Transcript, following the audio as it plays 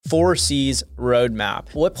4 C's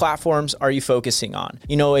roadmap. What platforms are you focusing on?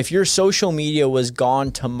 If your social media was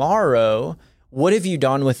gone tomorrow, what have you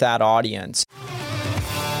done with that audience?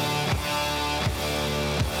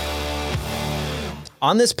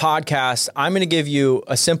 On this podcast, I'm going to give you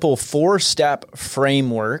a simple 4-step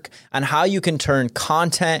framework on how you can turn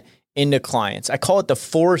content into clients. I call it the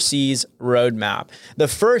 4 C's roadmap. The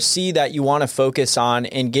first C that you want to focus on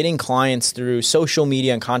in getting clients through social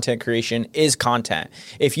media and content creation is content.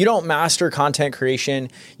 If you don't master content creation,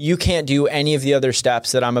 you can't do any of the other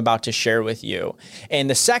steps that I'm about to share with you. And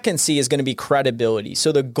the second C is going to be credibility.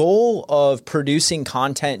 So the goal of producing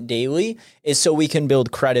content daily is so we can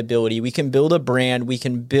build credibility. We can build a brand. We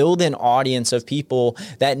can build an audience of people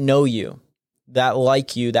that know you, that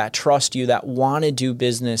like you, that trust you, that want to do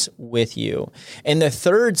business with you. And the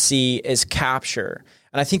third C is capture.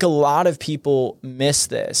 And I think a lot of people miss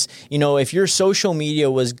this. If your social media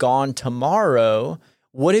was gone tomorrow,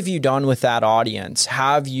 what have you done with that audience?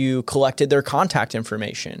 Have you collected their contact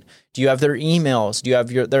information? Do you have their emails? Do you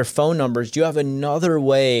have their phone numbers? Do you have another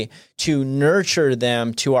way to nurture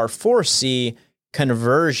them to our 4C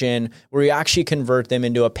conversion, where you actually convert them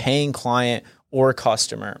into a paying client or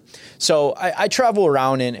customer? So I travel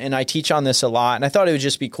around and I teach on this a lot. And I thought it would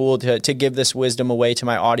just be cool to give this wisdom away to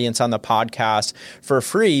my audience on the podcast for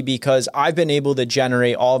free, because I've been able to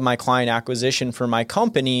generate all of my client acquisition for my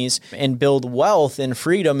companies and build wealth and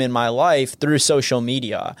freedom in my life through social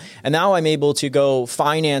media. And now I'm able to go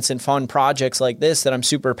finance and fund projects like this that I'm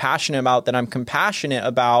super passionate about, that I'm compassionate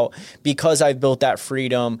about, because I've built that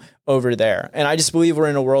freedom over there. And I just believe we're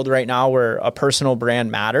in a world right now where a personal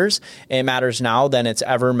brand matters. It matters now than it's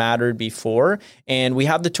ever mattered before. And we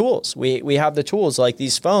have the tools. We have the tools like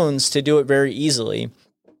these phones to do it very easily.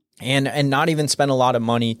 And not even spend a lot of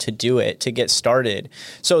money to do it, to get started.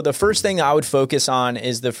 So the first thing I would focus on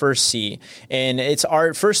is the first C. And it's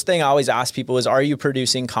our first thing I always ask people is, are you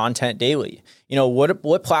producing content daily?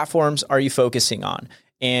 What platforms are you focusing on?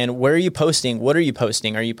 And where are you posting? What are you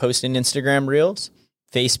posting? Are you posting Instagram Reels,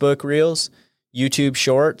 Facebook Reels, YouTube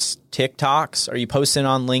Shorts, TikToks? Are you posting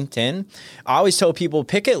on LinkedIn? I always tell people,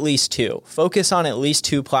 pick at least 2. Focus on at least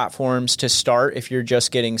 2 platforms to start if you're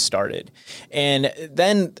just getting started. And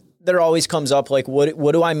then there always comes up like,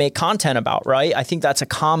 what do I make content about, right? I think that's a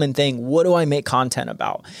common thing. What do I make content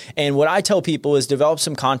about? And what I tell people is develop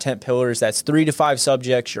some content pillars. That's 3 to 5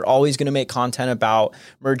 subjects you're always going to make content about.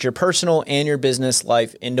 Merge your personal and your business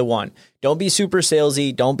life into one. Don't be super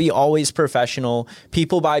salesy. Don't be always professional.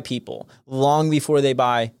 People buy people long before they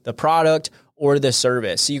buy the product or the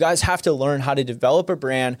service. So you guys have to learn how to develop a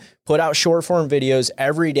brand, put out short form videos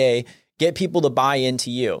every day, get people to buy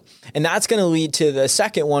into you. And that's going to lead to the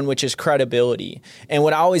second one, which is credibility. And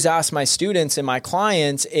what I always ask my students and my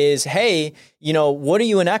clients is, hey, what are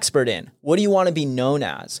you an expert in? What do you want to be known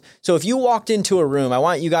as? So if you walked into a room, I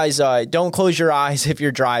want you guys, don't close your eyes if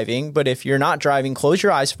you're driving, but if you're not driving, close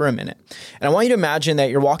your eyes for a minute. And I want you to imagine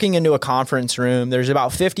that you're walking into a conference room. There's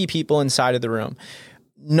about 50 people inside of the room.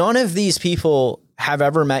 None of these people have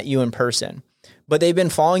ever met you in person, but they've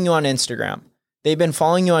been following you on Instagram. They've been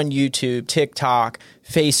following you on YouTube, TikTok,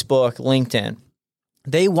 Facebook, LinkedIn.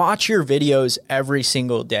 They watch your videos every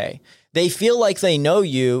single day. They feel like they know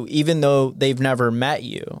you, even though they've never met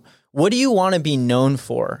you. What do you want to be known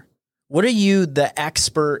for? What are you the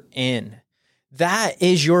expert in? That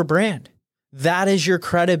is your brand. That is your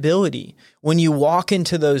credibility. When you walk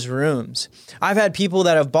into those rooms, I've had people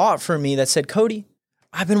that have bought from me that said, Cody,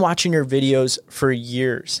 I've been watching your videos for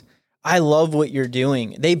years. I love what you're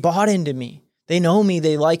doing. They bought into me. They know me,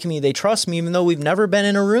 they like me, they trust me, even though we've never been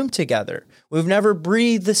in a room together. We've never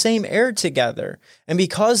breathed the same air together. And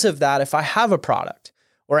because of that, if I have a product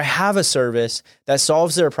or I have a service that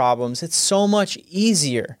solves their problems, it's so much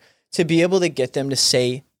easier to be able to get them to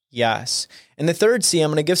say yes. And the third C,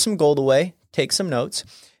 I'm going to give some gold away, take some notes,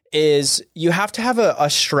 is you have to have a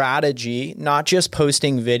strategy, not just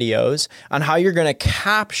posting videos, on how you're going to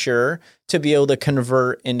capture to be able to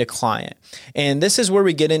convert into client. And this is where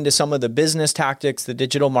we get into some of the business tactics, the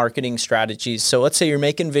digital marketing strategies. So let's say you're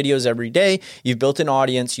making videos every day, you've built an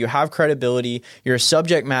audience, you have credibility, you're a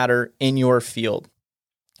subject matter in your field.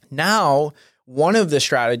 Now, one of the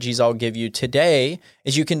strategies I'll give you today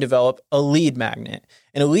is you can develop a lead magnet.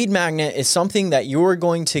 And a lead magnet is something that you're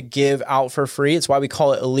going to give out for free. It's why we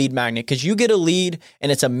call it a lead magnet, because you get a lead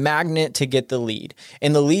and it's a magnet to get the lead.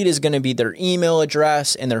 And the lead is going to be their email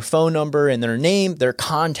address and their phone number and their name, their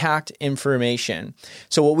contact information.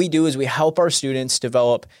 So what we do is we help our students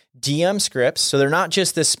develop DM scripts. So they're not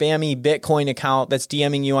just the spammy Bitcoin account that's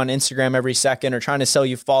DMing you on Instagram every second or trying to sell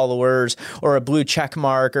you followers or a blue check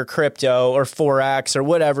mark or crypto or Forex or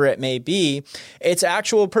whatever it may be. It's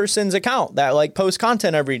actual person's account that like posts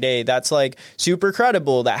content every day. That's like super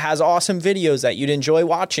credible, that has awesome videos that you'd enjoy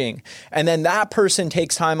watching. And then that person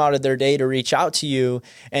takes time out of their day to reach out to you.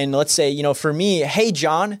 And let's say, for me, hey,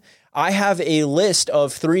 John, I have a list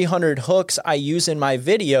of 300 hooks I use in my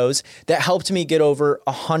videos that helped me get over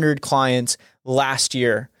 100 clients last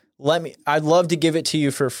year. I'd love to give it to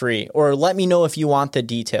you for free, or let me know if you want the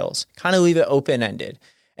details. Kind of leave it open-ended.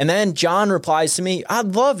 And then John replies to me,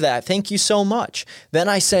 I'd love that. Thank you so much. Then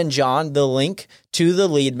I send John the link to the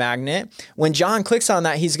lead magnet. When John clicks on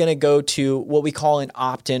that, he's going to go to what we call an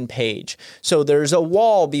opt-in page. So there's a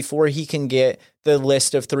wall before he can get the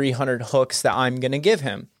list of 300 hooks that I'm going to give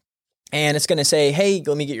him. And it's going to say, hey,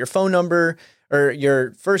 let me get your phone number, or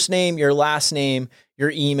your first name, your last name,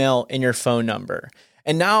 your email, and your phone number.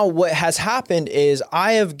 And now what has happened is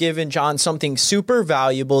I have given John something super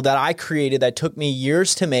valuable that I created that took me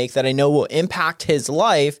years to make, that I know will impact his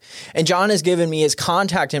life. And John has given me his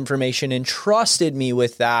contact information and trusted me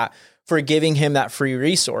with that for giving him that free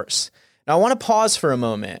resource. Now I want to pause for a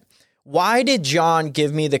moment. Why did John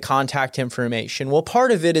give me the contact information? Well,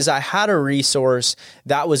 part of it is I had a resource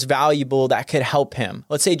that was valuable that could help him.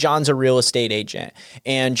 Let's say John's a real estate agent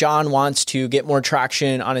and John wants to get more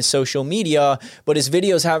traction on his social media, but his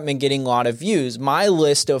videos haven't been getting a lot of views. My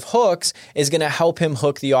list of hooks is going to help him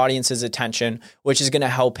hook the audience's attention, which is going to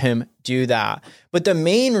help him do that. But the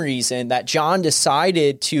main reason that John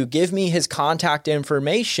decided to give me his contact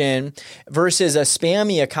information versus a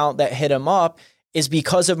spammy account that hit him up is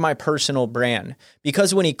because of my personal brand.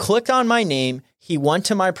 Because when he clicked on my name, he went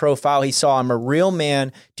to my profile, he saw I'm a real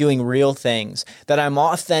man doing real things, that I'm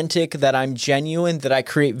authentic, that I'm genuine, that I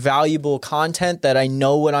create valuable content, that I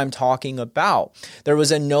know what I'm talking about. There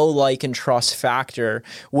was a know, like, and trust factor,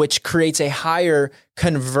 which creates a higher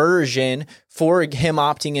conversion for him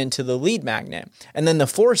opting into the lead magnet. And then the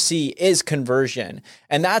 4C is conversion.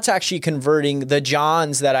 And that's actually converting the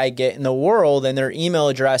Johns that I get in the world and their email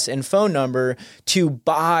address and phone number to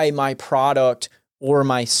buy my product or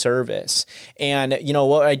my service. And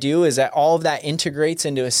what I do is that all of that integrates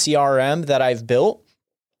into a CRM that I've built.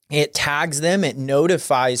 It tags them, it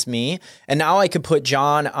notifies me, and now I could put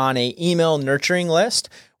John on an email nurturing list,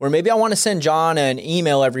 where maybe I want to send John an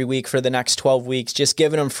email every week for the next 12 weeks, just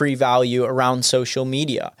giving him free value around social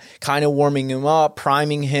media, kind of warming him up,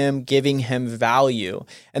 priming him, giving him value.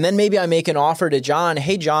 And then maybe I make an offer to John.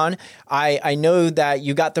 Hey, John, I know that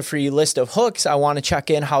you got the free list of hooks. I want to check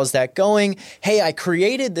in. How's that going? Hey, I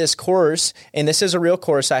created this course, and this is a real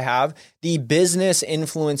course I have, the Business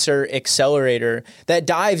Influencer Accelerator, that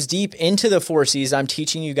dives deep into the 4Cs I'm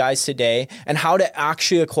teaching you guys today and how to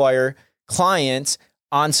actually acquire clients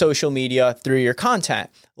on social media through your content.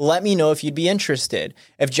 Let me know if you'd be interested.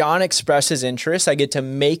 If John expresses interest, I get to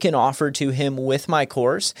make an offer to him with my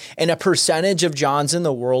course, and a percentage of Johns in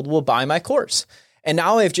the world will buy my course. And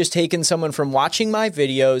now I've just taken someone from watching my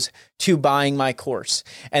videos to buying my course.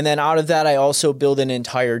 And then out of that, I also build an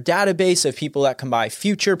entire database of people that can buy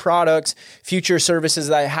future products, future services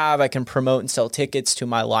that I have. I can promote and sell tickets to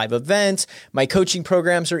my live events, my coaching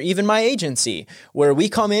programs, or even my agency, where we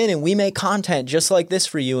come in and we make content just like this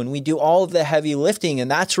for you. And we do all of the heavy lifting. And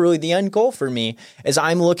that's really the end goal for me, is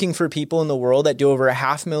I'm looking for people in the world that do over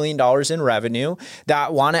 $500,000 in revenue,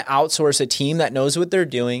 that want to outsource a team that knows what they're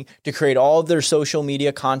doing to create all of their social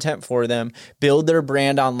media content for them, build their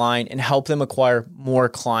brand online, and help them acquire more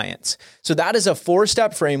clients. So that is a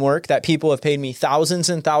 4-step framework that people have paid me thousands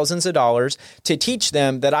and thousands of dollars to teach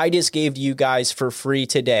them, that I just gave you guys for free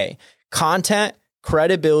today. Content,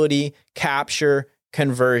 credibility, capture,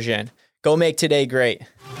 conversion. Go make today great.